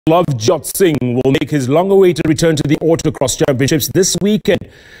Lovejyot Singh will make his long-awaited return to the autocross championships this weekend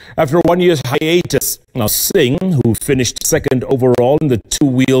after a one-year hiatus. Now, Singh, who finished second overall in the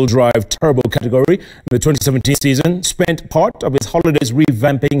two-wheel drive turbo category in the 2017 season, spent part of his holidays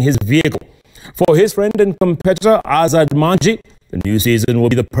revamping his vehicle. For his friend and competitor Azaad Manji, the new season will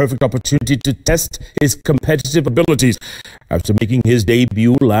be the perfect opportunity to test his competitive abilities after making his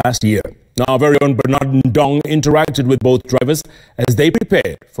debut last year. Now, our very own Ndong interacted with both drivers as they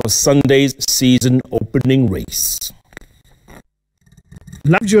prepare for Sunday's season opening race.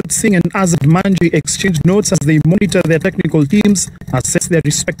 Lovejyot Singh and Azaad Manji exchanged notes as they monitor their technical teams, assess their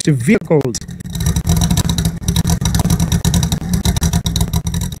respective vehicles.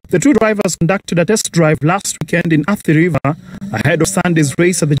 The two drivers conducted a test drive last weekend in Athi River ahead of Sunday's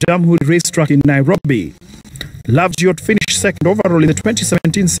race at the Jamhuri racetrack in Nairobi. Lovejyot finished second overall in the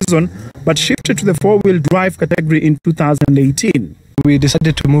 2017 season but shifted to the four-wheel drive category in 2018. We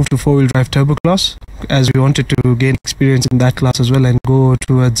decided to move to four-wheel drive turbo class as we wanted to gain experience in that class as well and go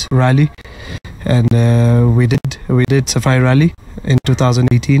towards rally. And we did Safari Rally in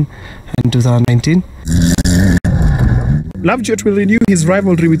 2018 and 2019. Lovejyot will renew his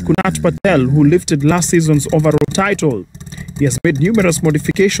rivalry with Kunat Patel, who lifted last season's overall title. He has made numerous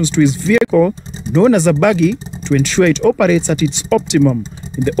modifications to his vehicle, known as a buggy, to ensure it operates at its optimum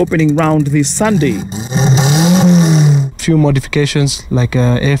in the opening round this Sunday. Few modifications like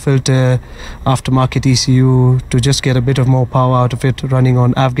air filter, aftermarket ECU to just get a bit of more power out of it, running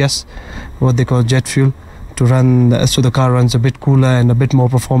on avgas, what they call jet fuel, to run so the car runs a bit cooler and a bit more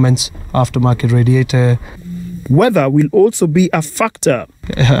performance, aftermarket radiator. Weather will also be a factor.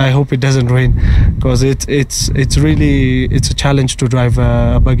 I hope it doesn't rain because it's a challenge to drive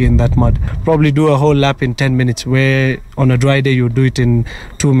a buggy in that mud. Probably do a whole lap in 10 minutes where on a dry day you do it in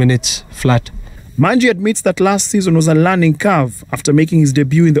 2 minutes flat. Manji admits that last season was a learning curve after making his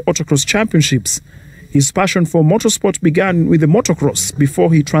debut in the autocross championships. His passion for motorsport began with the motocross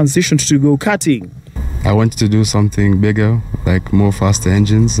before he transitioned to go-karting. I wanted to do something bigger, like more faster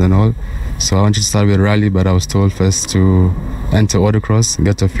engines and all. So I wanted to start with rally, but I was told first to enter autocross,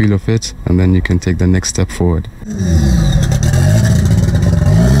 get a feel of it, and then you can take the next step forward.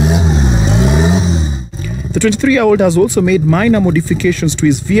 The 23-year-old has also made minor modifications to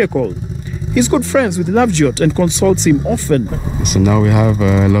his vehicle. He's good friends with Lovejyot and consults him often. So now we have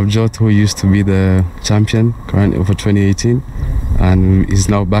Lovejyot, who used to be the champion currently for 2018, and is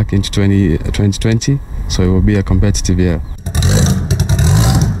now back into 2020, so it will be a competitive year.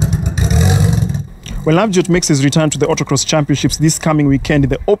 When Lovejyot makes his return to the autocross championships this coming weekend in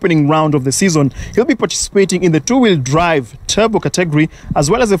the opening round of the season, he'll be participating in the two-wheel drive turbo category as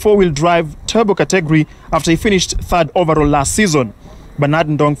well as the four-wheel drive turbo category after he finished third overall last season.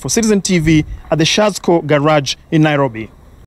 Ndong for Citizen TV at the Shazco Garage in Nairobi.